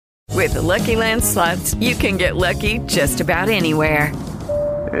With the Lucky Land Slots, you can get lucky just about anywhere.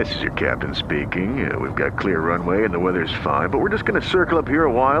 This is your captain speaking. We've got clear runway and the weather's fine, but we're just going to circle up here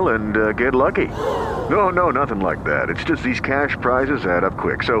a while and get lucky. No, nothing like that. It's just these cash prizes add up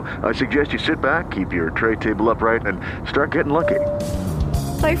quick. So I suggest you sit back, keep your tray table upright, and start getting lucky.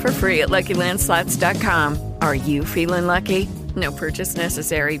 Play for free at LuckyLandSlots.com. Are you feeling lucky? No purchase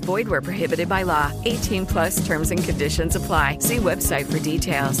necessary. Void where prohibited by law. 18 plus terms and conditions apply. See website for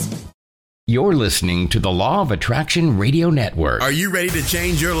details. You're listening to the Law of Attraction Radio Network. Are you ready to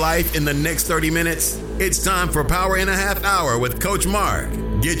change your life in the next 30 minutes? It's time for Power in a Half Hour with Coach Mark.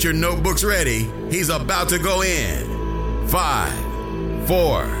 Get your notebooks ready. He's about to go in. 5,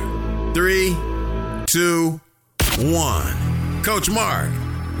 4, 3, 2, 1. Coach Mark,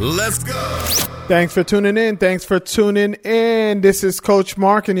 let's go. Thanks for tuning in. This is Coach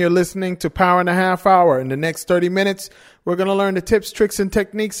Mark, and you're listening to Power in a Half Hour. In the next 30 minutes, we're going to learn the tips, tricks, and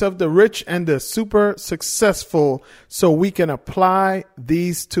techniques of the rich and the super successful so we can apply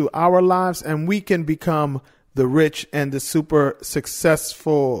these to our lives and we can become the rich and the super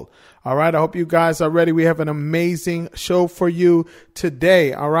successful. All right. I hope you guys are ready. We have an amazing show for you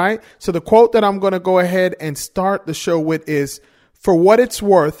today. All right. So the quote that I'm going to go ahead and start the show with is, for what it's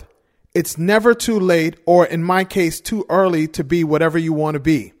worth, it's never too late, or in my case, too early to be whatever you want to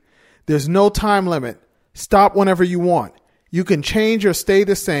be. There's no time limit. Stop whenever you want. You can change or stay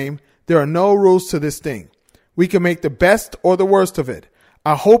the same. There are no rules to this thing. We can make the best or the worst of it.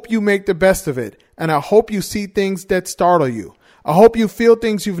 I hope you make the best of it, and I hope you see things that startle you. I hope you feel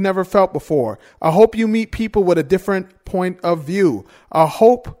things you've never felt before. I hope you meet people with a different point of view. I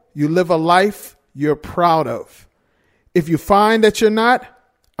hope you live a life you're proud of. If you find that you're not,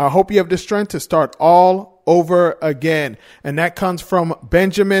 I hope you have the strength to start all over again. And that comes from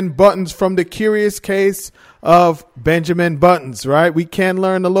Benjamin Buttons, from The Curious Case of Benjamin Buttons, right? We can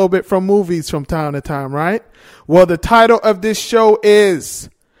learn a little bit from movies from time to time, right? Well, the title of this show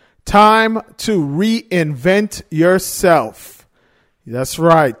is Time to Reinvent Yourself. That's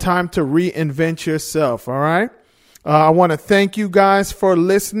right. Time to reinvent yourself. All right. I want to thank you guys for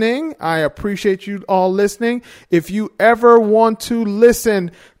listening. I appreciate you all listening. If you ever want to listen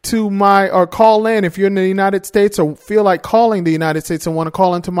to or call in, if you're in the United States or feel like calling the United States and want to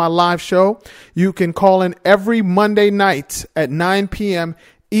call into my live show, you can call in every Monday night at 9 p.m.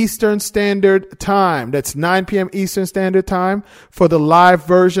 Eastern Standard Time. That's 9 p.m. Eastern Standard Time for the live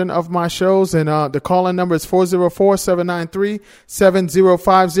version of my shows. And the call-in number is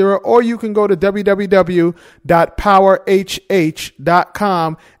 404-793-7050. Or you can go to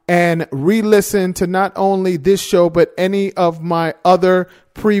www.powerhh.com and re-listen to not only this show, but any of my other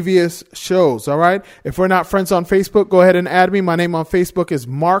previous shows. All right. If we're not friends on Facebook, go ahead and add me. My name on Facebook is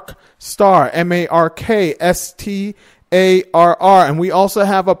Mark Starr, MarkStarr. And we also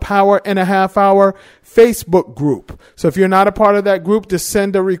have a Power in a Half Hour Facebook group. So if you're not a part of that group, just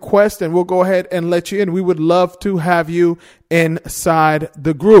send a request and we'll go ahead and let you in. We would love to have you inside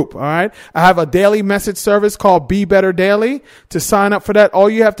the group. All right. I have a daily message service called Be Better Daily. To sign up for that, all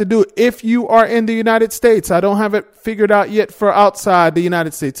you have to do, if you are in the United States, I don't have it figured out yet for outside the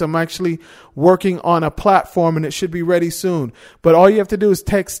United States. I'm actually working on a platform and it should be ready soon. But all you have to do is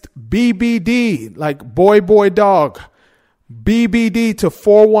text BBD, like boy, dog. BBD to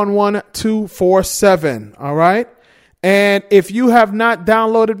 411247. All right. And if you have not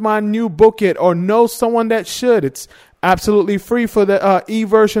downloaded my new book yet or know someone that should, it's absolutely free for the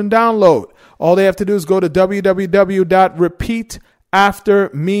e-version download. All they have to do is go to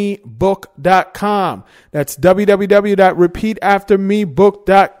www.repeataftermebook.com. That's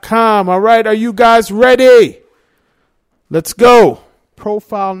www.repeataftermebook.com. All right. Are you guys ready? Let's go.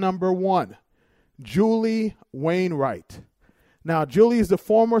 Profile number 1, Julie Wainwright. Now, Julie is the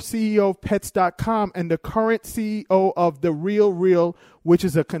former CEO of Pets.com and the current CEO of The Real Real, which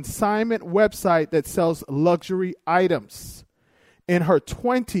is a consignment website that sells luxury items. In her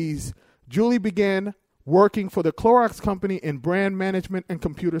 20s, Julie began working for the Clorox Company in brand management and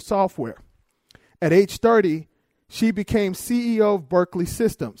computer software. At age 30, she became CEO of Berkeley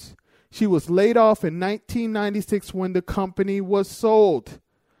Systems. She was laid off in 1996 when the company was sold.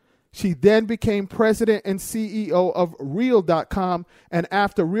 She then became president and CEO of Real.com, and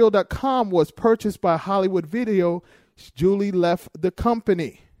after Real.com was purchased by Hollywood Video, Julie left the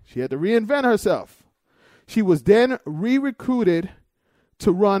company. She had to reinvent herself. She was then re-recruited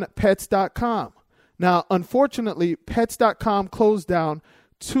to run Pets.com. Now, unfortunately, Pets.com closed down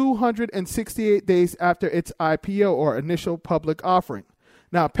 268 days after its IPO, or initial public offering.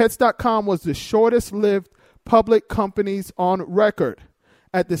 Now, Pets.com was the shortest-lived public companies on record.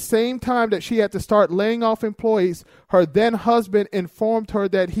 At the same time that she had to start laying off employees, her then husband informed her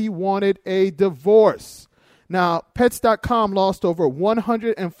that he wanted a divorce. Now, Pets.com lost over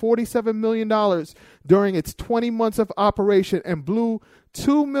 $147 million during its 20 months of operation and blew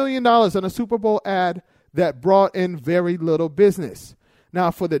 $2 million on a Super Bowl ad that brought in very little business.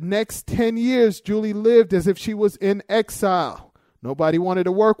 Now, for the next 10 years, Julie lived as if she was in exile. Nobody wanted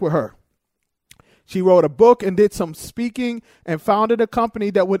to work with her. She wrote a book and did some speaking and founded a company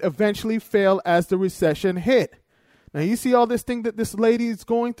that would eventually fail as the recession hit. Now, you see all this thing that this lady is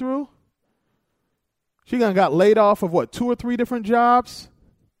going through? She got laid off of 2 or 3 different jobs.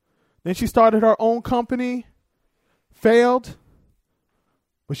 Then she started her own company, failed,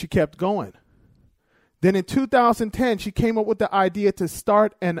 but she kept going. Then in 2010, she came up with the idea to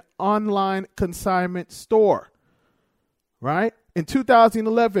start an online consignment store, right? In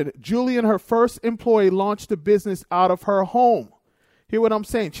 2011, Julie and her first employee launched a business out of her home. Hear what I'm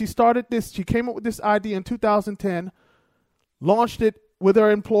saying? She came up with this idea in 2010, launched it with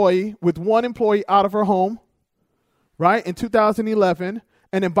one employee out of her home, right, in 2011.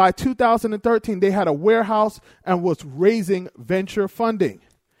 And then by 2013, they had a warehouse and was raising venture funding.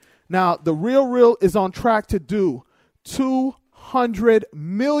 Now, The Real is on track to do $200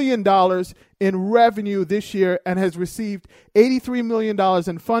 million in revenue this year and has received $83 million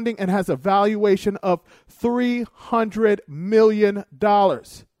in funding and has a valuation of $300 million.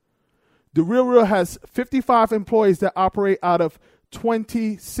 The Real has 55 employees that operate out of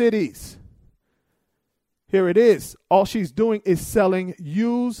 20 cities. Here it is. All she's doing is selling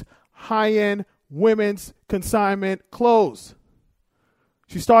used, high-end women's consignment clothes.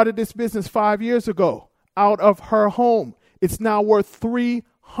 She started this business 5 years ago out of her home. It's now worth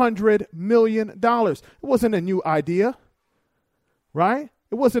 $300 million. It wasn't a new idea, right?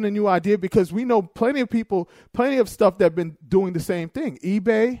 It wasn't a new idea because we know plenty of stuff that have been doing the same thing.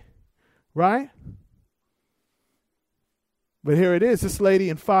 eBay, right? But here it is. This lady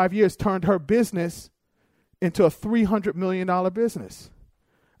in 5 years turned her business into a $300 million business.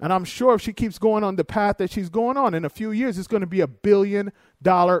 And I'm sure if she keeps going on the path that she's going on, in a few years, it's going to be $1 billion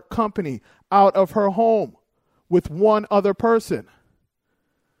company out of her home with one other person.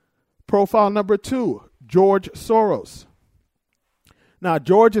 Profile number 2, George Soros. Now,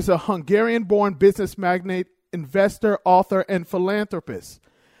 George is a Hungarian-born business magnate, investor, author, and philanthropist.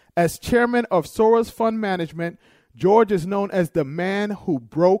 As chairman of Soros Fund Management, George is known as the man who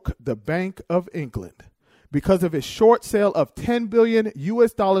broke the Bank of England. Because of his short sale of $10 billion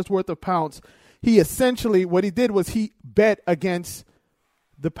worth of pounds, what he did was he bet against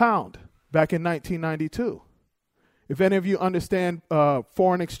the pound back in 1992. If any of you understand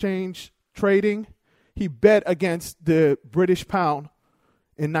foreign exchange trading, he bet against the British pound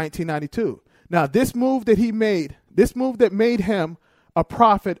in 1992. Now, this move that made him a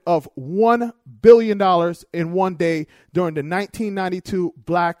profit of $1 billion in one day during the 1992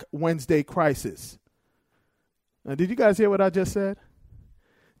 Black Wednesday crisis. Now, did you guys hear what I just said?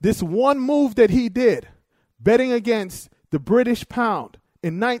 This one move that he did, betting against the British pound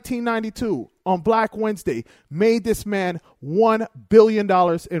in 1992 on Black Wednesday, made this man $1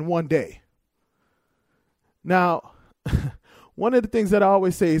 billion in one day. Now, one of the things that I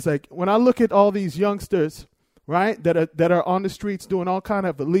always say is, like, when I look at all these youngsters, right, that are on the streets doing all kind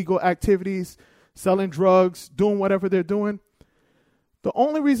of illegal activities, selling drugs, doing whatever they're doing, the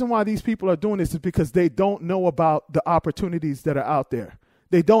only reason why these people are doing this is because they don't know about the opportunities that are out there.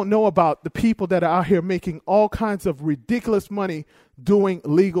 They don't know about the people that are out here making all kinds of ridiculous money doing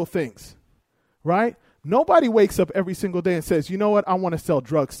legal things, right? Nobody wakes up every single day and says, you know what, I want to sell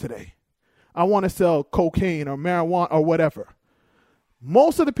drugs today. I want to sell cocaine or marijuana or whatever.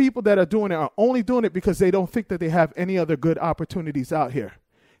 Most of the people that are doing it are only doing it because they don't think that they have any other good opportunities out here.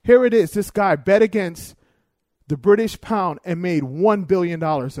 Here it is. This guy bet against the British pound and made $1 billion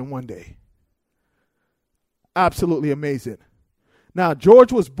in one day. Absolutely amazing. Now,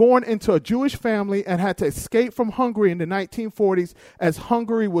 George was born into a Jewish family and had to escape from Hungary in the 1940s as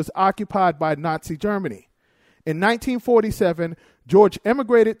Hungary was occupied by Nazi Germany. In 1947, George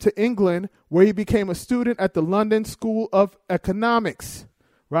emigrated to England, where he became a student at the London School of Economics,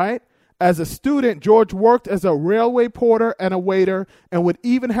 right? As a student, George worked as a railway porter and a waiter and would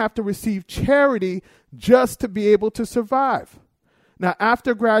even have to receive charity just to be able to survive. Now,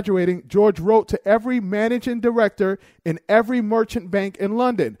 after graduating, George wrote to every managing director in every merchant bank in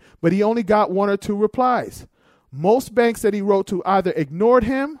London, but he only got 1 or 2 replies. Most banks that he wrote to either ignored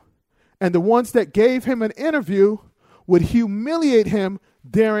him, and the ones that gave him an interview would humiliate him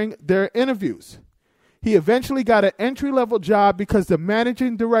during their interviews. He eventually got an entry-level job because the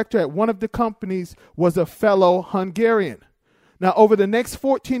managing director at one of the companies was a fellow Hungarian. Now, over the next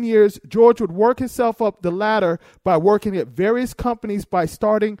 14 years, George would work himself up the ladder by working at various companies before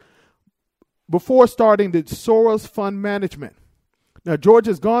starting the Soros Fund Management. Now, George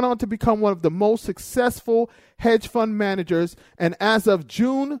has gone on to become one of the most successful hedge fund managers, and as of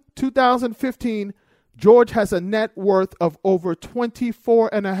June 2015, George has a net worth of over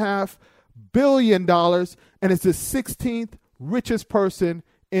 $24.5 billion and is the 16th richest person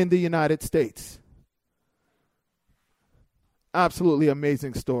in the United States. Absolutely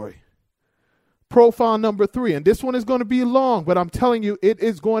amazing story. Profile number 3, and this one is going to be long, but I'm telling you, it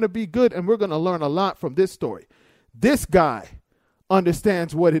is going to be good, and we're going to learn a lot from this story. This guy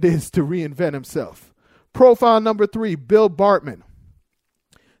understands what it is to reinvent himself. Profile number 3, Bill Bartman.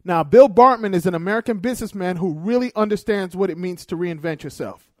 Now, Bill Bartman is an American businessman who really understands what it means to reinvent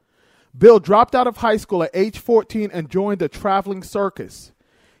yourself. Bill dropped out of high school at age 14 and joined a traveling circus.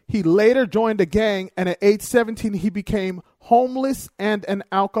 He later joined a gang, and at age 17, he became homeless and an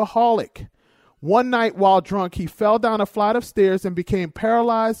alcoholic. One night while drunk, he fell down a flight of stairs and became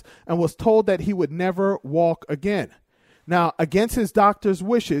paralyzed and was told that he would never walk again. Now, against his doctor's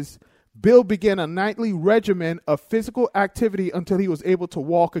wishes, Bill began a nightly regimen of physical activity until he was able to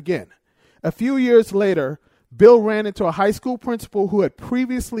walk again. A few years later, Bill ran into a high school principal who had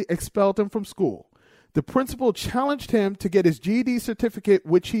previously expelled him from school. The principal challenged him to get his GED certificate,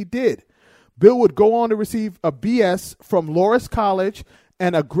 which he did. Bill would go on to receive a BS from Loras College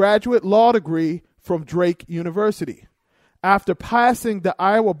and a graduate law degree from Drake University. After passing the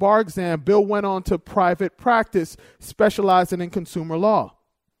Iowa bar exam, Bill went on to private practice, specializing in consumer law.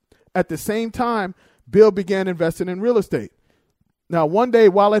 At the same time, Bill began investing in real estate. Now, one day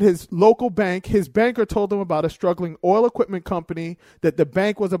while at his local bank, his banker told him about a struggling oil equipment company that the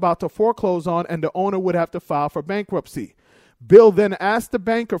bank was about to foreclose on and the owner would have to file for bankruptcy. Bill then asked the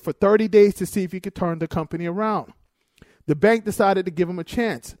banker for 30 days to see if he could turn the company around. The bank decided to give him a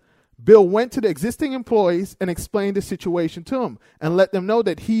chance. Bill went to the existing employees and explained the situation to them and let them know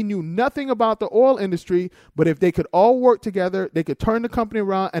that he knew nothing about the oil industry, but if they could all work together, they could turn the company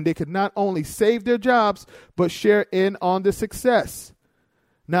around and they could not only save their jobs, but share in on the success.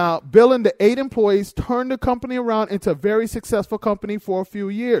 Now, Bill and the 8 employees turned the company around into a very successful company for a few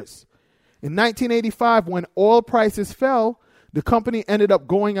years. In 1985, when oil prices fell, the company ended up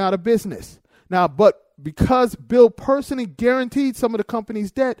going out of business. Now, but because Bill personally guaranteed some of the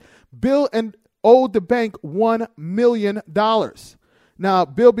company's debt, Bill owed the bank $1 million. Now,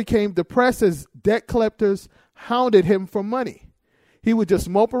 Bill became depressed as debt collectors hounded him for money. He would just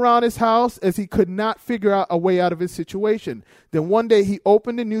mope around his house as he could not figure out a way out of his situation. Then one day he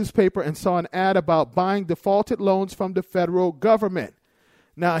opened the newspaper and saw an ad about buying defaulted loans from the federal government.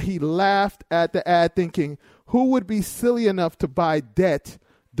 Now, he laughed at the ad thinking, who would be silly enough to buy debt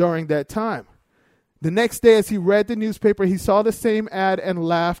during that time? The next day, as he read the newspaper, he saw the same ad and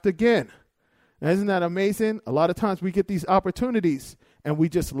laughed again. Now, isn't that amazing? A lot of times we get these opportunities and we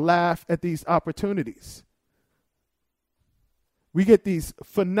just laugh at these opportunities. We get these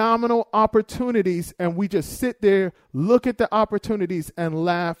phenomenal opportunities and we just sit there, look at the opportunities and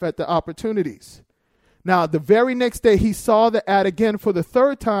laugh at the opportunities. Now, the very next day, he saw the ad again for the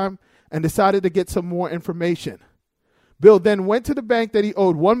 3rd time and decided to get some more information. Bill then went to the bank that he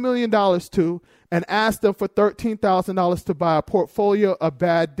owed $1 million to and asked them for $13,000 to buy a portfolio of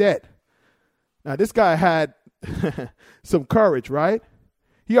bad debt. Now, this guy had some courage, right?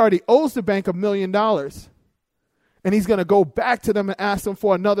 He already owes the bank $1 million, and he's going to go back to them and ask them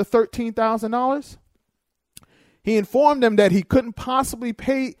for another $13,000? He informed them that he couldn't possibly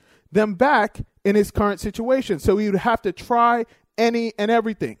pay them back in his current situation, so he would have to try any and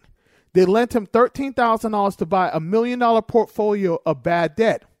everything. They lent him $13,000 to buy $1 million portfolio of bad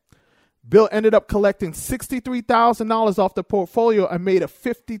debt. Bill ended up collecting $63,000 off the portfolio and made a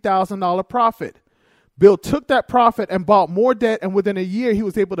 $50,000 profit. Bill took that profit and bought more debt, and within a year, he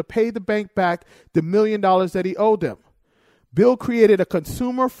was able to pay the bank back the $1 million that he owed them. Bill created a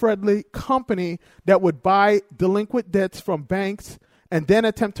consumer-friendly company that would buy delinquent debts from banks and then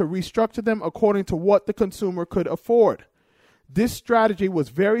attempt to restructure them according to what the consumer could afford. This strategy was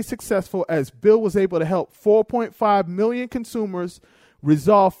very successful as Bill was able to help 4.5 million consumers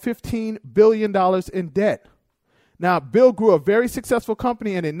resolve $15 billion in debt. Now, Bill grew a very successful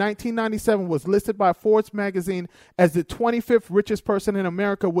company and in 1997 was listed by Forbes magazine as the 25th richest person in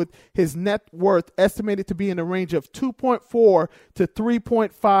America, with his net worth estimated to be in the range of $2.4 to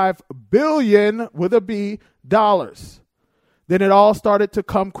 $3.5 billion with a B dollars. Then it all started to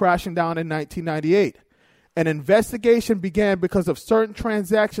come crashing down in 1998. An investigation began because of certain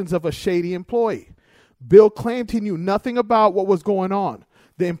transactions of a shady employee. Bill claimed he knew nothing about what was going on.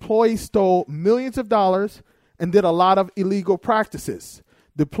 The employee stole millions of dollars, and did a lot of illegal practices.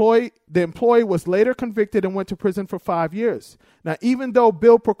 The employee was later convicted and went to prison for 5 years. Now, even though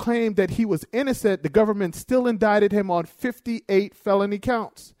Bill proclaimed that he was innocent, the government still indicted him on 58 felony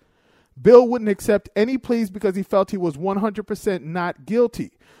counts. Bill wouldn't accept any pleas because he felt he was 100% not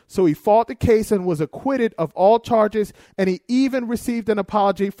guilty. So he fought the case and was acquitted of all charges, and he even received an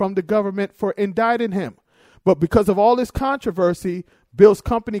apology from the government for indicting him. But because of all this controversy, Bill's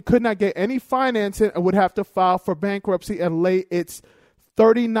company could not get any financing and would have to file for bankruptcy and lay its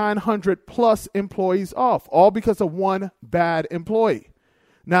 3,900 plus employees off, all because of one bad employee.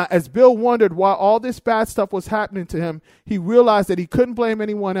 Now, as Bill wondered why all this bad stuff was happening to him, he realized that he couldn't blame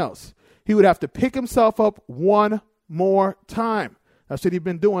anyone else. He would have to pick himself up one more time. That's what he'd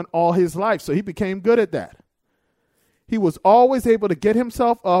been doing all his life, so he became good at that. He was always able to get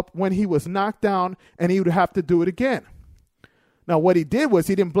himself up when he was knocked down, and he would have to do it again. Now, what he did was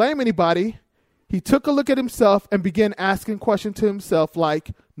he didn't blame anybody. He took a look at himself and began asking questions to himself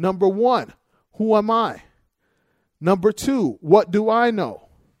like, number 1, who am I? Number 2, what do I know?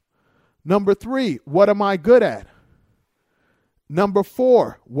 Number 3, what am I good at? Number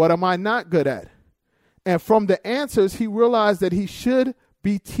 4, what am I not good at? And from the answers, he realized that he should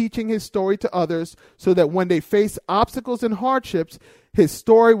be teaching his story to others so that when they face obstacles and hardships, his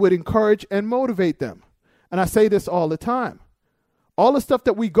story would encourage and motivate them. And I say this all the time. All the stuff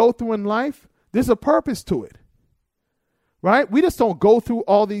that we go through in life, there's a purpose to it, right? We just don't go through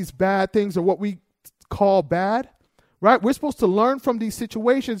all these bad things or what we call bad, right? We're supposed to learn from these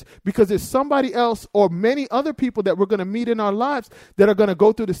situations because there's somebody else or many other people that we're going to meet in our lives that are going to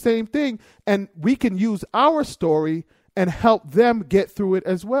go through the same thing, and we can use our story and help them get through it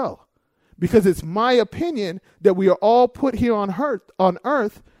as well. Because it's my opinion that we are all put here on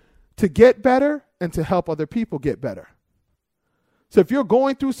earth to get better and to help other people get better. So if you're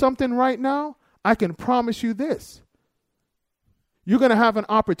going through something right now, I can promise you this. You're going to have an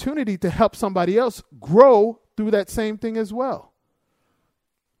opportunity to help somebody else grow through that same thing as well.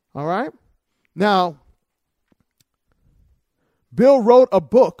 All right? Now, Bill wrote a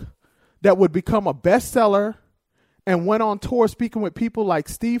book that would become a bestseller and went on tour speaking with people like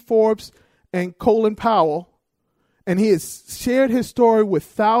Steve Forbes and Colin Powell. And he has shared his story with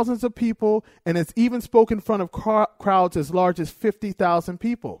thousands of people and has even spoken in front of crowds as large as 50,000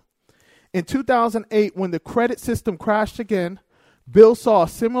 people. In 2008, when the credit system crashed again, Bill saw a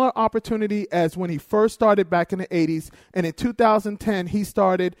similar opportunity as when he first started back in the 80s. And in 2010, he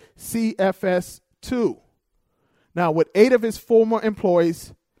started CFS2. Now, with 8 of his former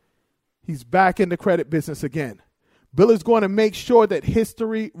employees, he's back in the credit business again. Bill is going to make sure that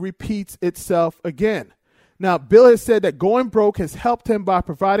history repeats itself again. Now, Bill has said that going broke has helped him by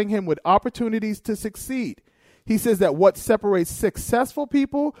providing him with opportunities to succeed. He says that what separates successful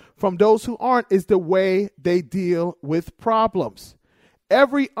people from those who aren't is the way they deal with problems.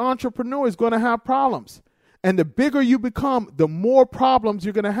 Every entrepreneur is going to have problems. And the bigger you become, the more problems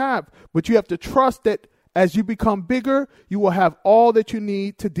you're going to have. But you have to trust that as you become bigger, you will have all that you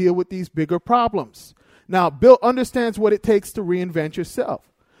need to deal with these bigger problems. Now, Bill understands what it takes to reinvent yourself.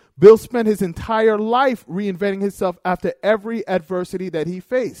 Bill spent his entire life reinventing himself after every adversity that he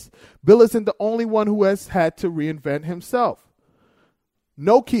faced. Bill isn't the only one who has had to reinvent himself.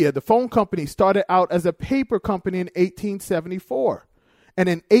 Nokia, the phone company, started out as a paper company in 1874. And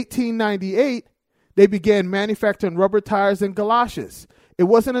in 1898, they began manufacturing rubber tires and galoshes. It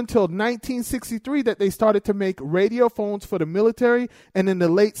wasn't until 1963 that they started to make radio phones for the military, and in the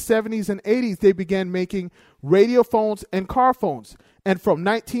late 70s and 80s, they began making radio phones and car phones. And from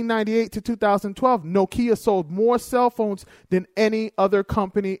 1998 to 2012, Nokia sold more cell phones than any other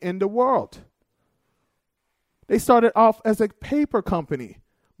company in the world. They started off as a paper company,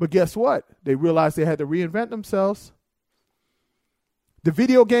 but guess what? They realized they had to reinvent themselves. The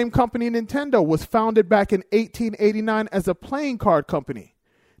video game company Nintendo was founded back in 1889 as a playing card company.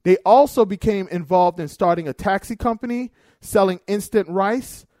 They also became involved in starting a taxi company, selling instant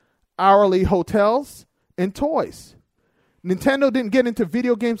rice, hourly hotels, and toys. Nintendo didn't get into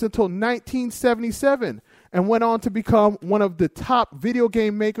video games until 1977 and went on to become one of the top video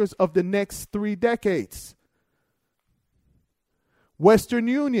game makers of the next 3 decades. Western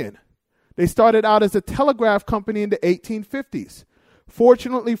Union. They started out as a telegraph company in the 1850s.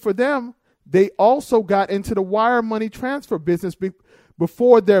 Fortunately for them, they also got into the wire money transfer business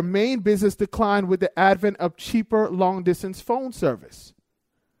before their main business declined with the advent of cheaper long-distance phone service.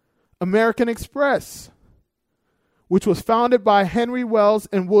 American Express which was founded by Henry Wells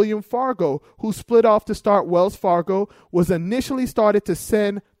and William Fargo, who split off to start Wells Fargo, was initially started to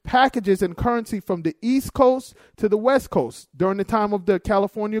send packages and currency from the East Coast to the West Coast during the time of the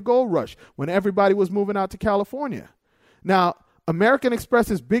California Gold Rush, when everybody was moving out to California. Now, American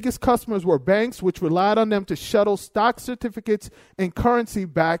Express's biggest customers were banks, which relied on them to shuttle stock certificates and currency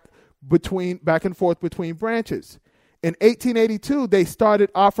back and forth between branches. In 1882, they started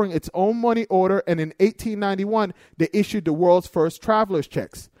offering its own money order, and in 1891, they issued the world's first traveler's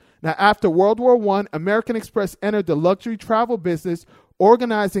checks. Now, after World War I, American Express entered the luxury travel business,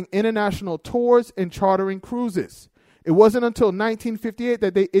 organizing international tours and chartering cruises. It wasn't until 1958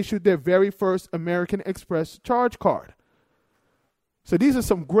 that they issued their very first American Express charge card. So these are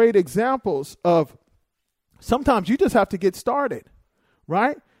some great examples of sometimes you just have to get started,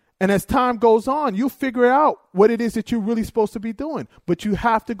 right? And as time goes on, you'll figure out what it is that you're really supposed to be doing. But you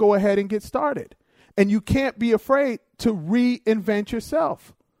have to go ahead and get started. And you can't be afraid to reinvent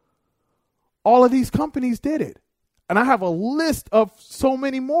yourself. All of these companies did it. And I have a list of so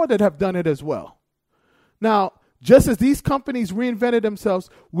many more that have done it as well. Now, just as these companies reinvented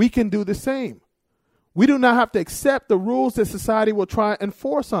themselves, we can do the same. We do not have to accept the rules that society will try and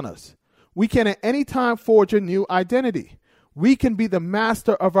enforce on us. We can at any time forge a new identity. We can be the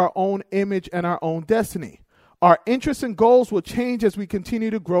master of our own image and our own destiny. Our interests and goals will change as we continue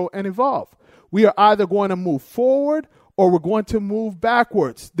to grow and evolve. We are either going to move forward or we're going to move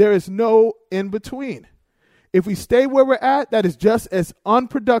backwards. There is no in between. If we stay where we're at, that is just as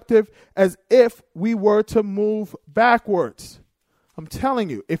unproductive as if we were to move backwards. I'm telling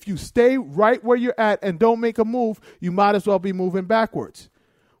you, if you stay right where you're at and don't make a move, you might as well be moving backwards.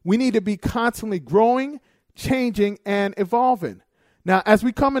 We need to be constantly growing, changing, and evolving. Now, as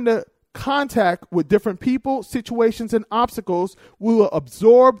we come into contact with different people, situations, and obstacles, we will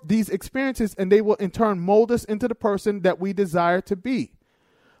absorb these experiences and they will in turn mold us into the person that we desire to be.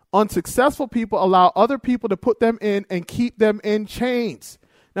 Unsuccessful people allow other people to put them in and keep them in chains.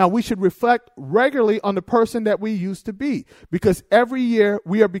 Now, we should reflect regularly on the person that we used to be, because every year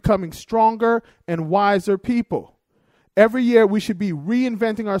we are becoming stronger and wiser people. Every year we should be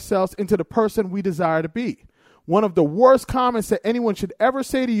reinventing ourselves into the person we desire to be. One of the worst comments that anyone should ever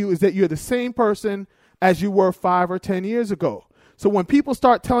say to you is that you're the same person as you were 5 or 10 years ago. So when people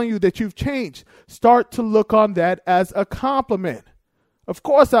start telling you that you've changed, start to look on that as a compliment. Of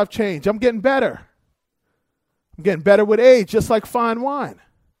course I've changed. I'm getting better. I'm getting better with age, just like fine wine.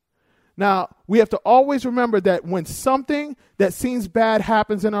 Now, we have to always remember that when something that seems bad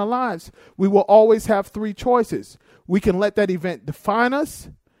happens in our lives, we will always have 3 choices. We can let that event define us,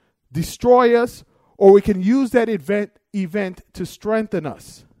 destroy us, or we can use that event to strengthen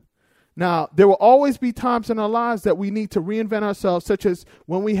us. Now, there will always be times in our lives that we need to reinvent ourselves, such as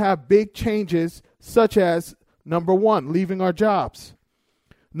when we have big changes, such as, number 1, leaving our jobs.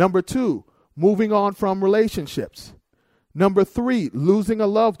 Number 2, moving on from relationships. Number 3, losing a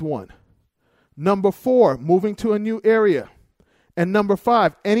loved one. Number 4, moving to a new area. And number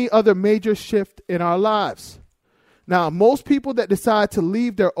 5, any other major shift in our lives. Now, most people that decide to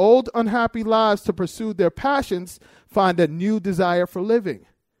leave their old unhappy lives to pursue their passions find a new desire for living.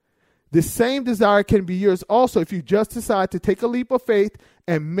 The same desire can be yours also if you just decide to take a leap of faith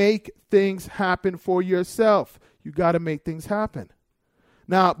and make things happen for yourself. You got to make things happen.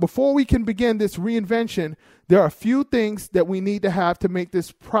 Now, before we can begin this reinvention, there are a few things that we need to have to make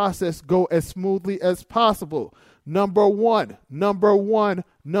this process go as smoothly as possible. Number one,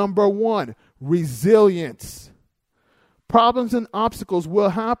 resilience. Problems and obstacles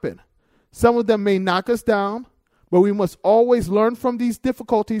will happen. Some of them may knock us down, but we must always learn from these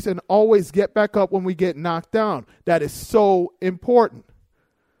difficulties and always get back up when we get knocked down. That is so important.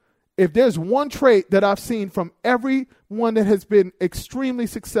 If there's one trait that I've seen from everyone that has been extremely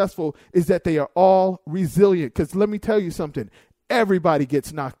successful, is that they are all resilient. Because let me tell you something, everybody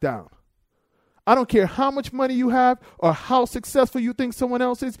gets knocked down. I don't care how much money you have or how successful you think someone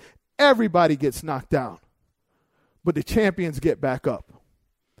else is, everybody gets knocked down. But the champions get back up.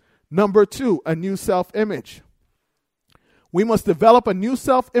 Number 2, a new self-image. We must develop a new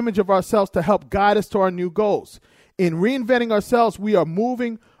self-image of ourselves to help guide us to our new goals. In reinventing ourselves, we are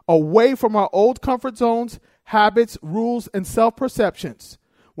moving away from our old comfort zones, habits, rules, and self-perceptions.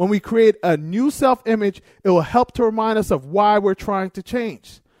 When we create a new self-image, it will help to remind us of why we're trying to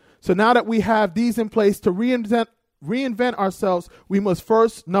change. So now that we have these in place to reinvent ourselves, we must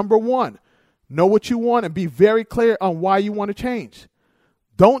first, number 1, know what you want and be very clear on why you want to change.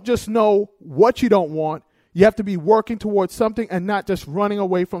 Don't just know what you don't want. You have to be working towards something and not just running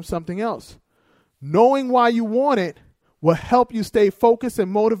away from something else. Knowing why you want it will help you stay focused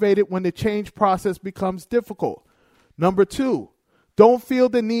and motivated when the change process becomes difficult. Number 2, don't feel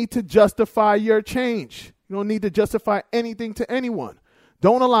the need to justify your change. You don't need to justify anything to anyone.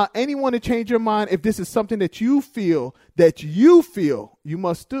 Don't allow anyone to change your mind if this is something that you feel you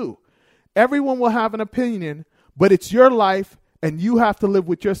must do. Everyone will have an opinion, but it's your life and you have to live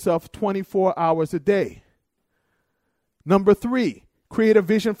with yourself 24 hours a day. Number 3, create a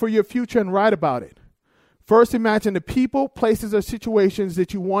vision for your future and write about it. First, imagine the people, places, or situations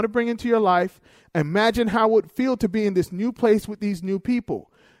that you want to bring into your life. Imagine how it would feel to be in this new place with these new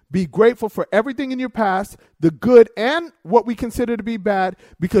people. Be grateful for everything in your past, the good and what we consider to be bad,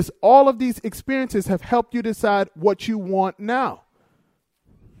 because all of these experiences have helped you decide what you want now.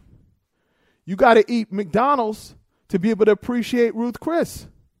 You got to eat McDonald's to be able to appreciate Ruth Chris.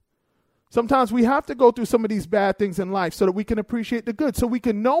 Sometimes we have to go through some of these bad things in life so that we can appreciate the good, so we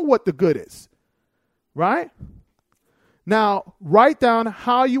can know what the good is. Right? Now, write down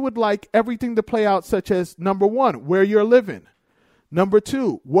how you would like everything to play out, such as number 1, where you're living. Number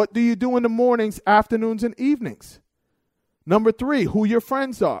 2, what do you do in the mornings, afternoons, and evenings? Number 3, who your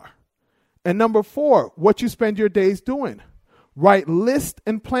friends are. And number 4, what you spend your days doing. Write lists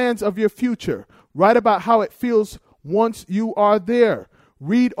and plans of your future. Write about how it feels once you are there.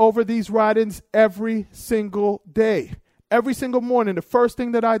 Read over these writings every single day. Every single morning, the first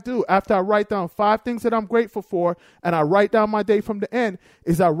thing that I do after I write down 5 things that I'm grateful for and I write down my day from the end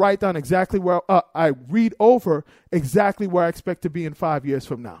is I write down exactly where I read over exactly where I expect to be in 5 years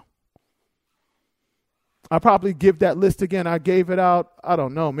from now. I probably give that list again. I gave it out, I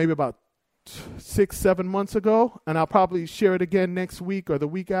don't know, maybe about 6-7 months ago, and I'll probably share it again next week or the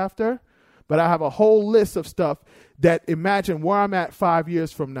week after. But I have a whole list of stuff that imagine where I'm at 5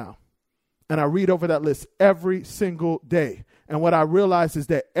 years from now. And I read over that list every single day. And what I realize is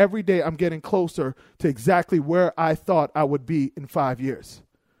that every day I'm getting closer to exactly where I thought I would be in 5 years.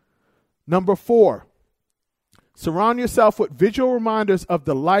 Number 4, surround yourself with visual reminders of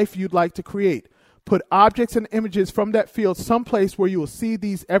the life you'd like to create. Put objects and images from that field someplace where you will see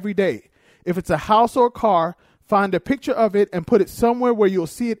these every day. If it's a house or a car, find a picture of it and put it somewhere where you'll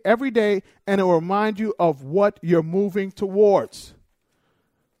see it every day, and it will remind you of what you're moving towards.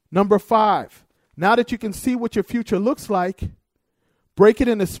 Number 5, now that you can see what your future looks like, break it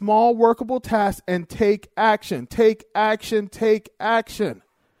into small workable tasks and take action. Take action, take action.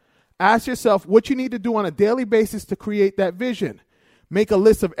 Ask yourself what you need to do on a daily basis to create that vision. Make a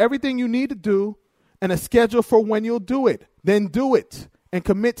list of everything you need to do and a schedule for when you'll do it. Then do it and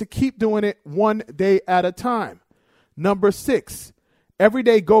commit to keep doing it one day at a time. Number 6, every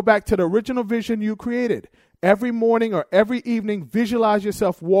day go back to the original vision you created. Every morning or every evening, visualize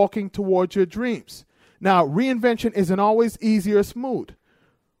yourself walking towards your dreams. Now, reinvention isn't always easy or smooth.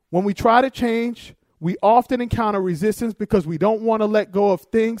 When we try to change, we often encounter resistance because we don't want to let go of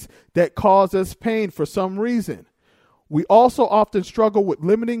things that cause us pain for some reason. We also often struggle with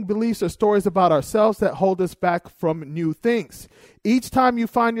limiting beliefs or stories about ourselves that hold us back from new things. Each time you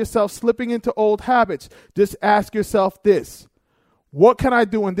find yourself slipping into old habits, just ask yourself this: what can I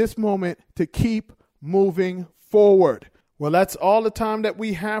do in this moment to keep moving forward? Well, that's all the time that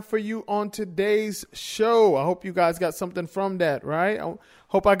we have for you on today's show. I hope you guys got something from that, right? I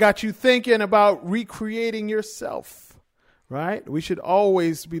hope I got you thinking about recreating yourself, right? We should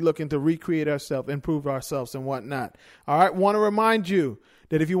always be looking to recreate ourselves, improve ourselves and whatnot. All right. Want to remind you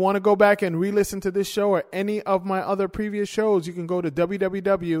that if you want to go back and re-listen to this show or any of my other previous shows, you can go to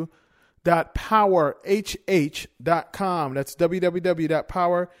www.powerhh.com. That's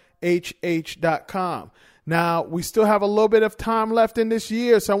www.powerhh.com. Now, we still have a little bit of time left in this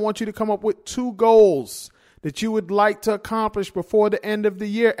year, so I want you to come up with 2 goals that you would like to accomplish before the end of the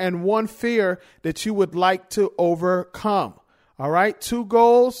year and 1 fear that you would like to overcome. All right? 2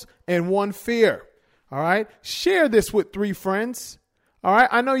 goals and 1 fear. All right? Share this with 3 friends. All right?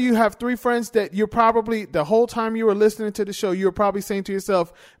 I know you have 3 friends that you're probably, the whole time you were listening to the show, you were probably saying to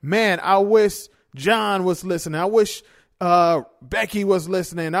yourself, man, I wish John was listening. I wish Becky was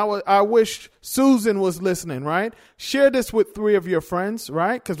listening. I wish Susan was listening, right? Share this with 3 of your friends,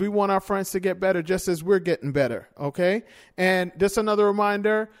 right? Because we want our friends to get better just as we're getting better, okay? And just another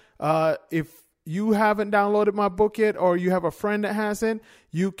reminder, if you haven't downloaded my book yet or you have a friend that hasn't,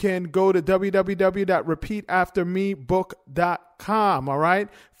 you can go to www.repeataftermebook.com, all right?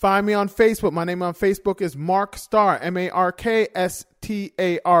 Find me on Facebook. My name on Facebook is Mark Starr,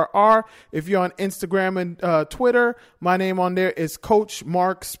 MarkStarr. If you're on Instagram and Twitter, my name on there is Coach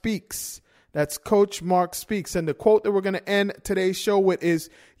Mark Speaks. That's Coach Mark Speaks. And the quote that we're going to end today's show with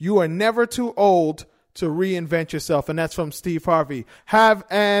is, "You are never too old to reinvent yourself." And that's from Steve Harvey. Have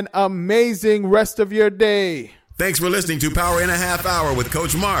an amazing rest of your day. Thanks for listening to Power in a Half Hour with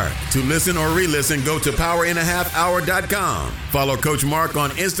Coach Mark. To listen or re-listen, go to powerinhalfhour.com. Follow Coach Mark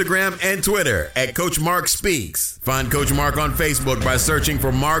on Instagram and Twitter at Coach Mark Speaks. Find Coach Mark on Facebook by searching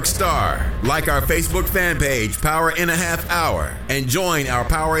for Mark Starr. Like our Facebook fan page, Power in a Half Hour, and join our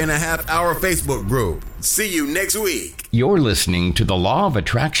Power in a Half Hour Facebook group. See you next week. You're listening to the Law of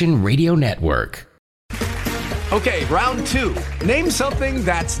Attraction Radio Network. Okay, round two. Name something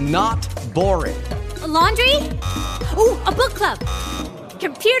that's not boring. A laundry? Ooh, a book club.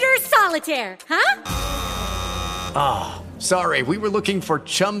 Computer solitaire, huh? Ah, sorry, we were looking for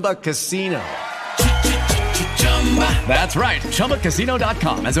Chumba Casino. That's right,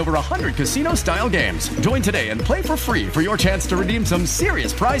 ChumbaCasino.com has over 100 casino-style games. Join today and play for free for your chance to redeem some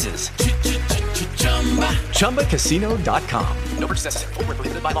serious prizes. ChumbaCasino.com. No purchase necessary. Void where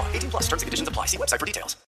prohibited by law. 18+ terms and conditions apply. See website for details.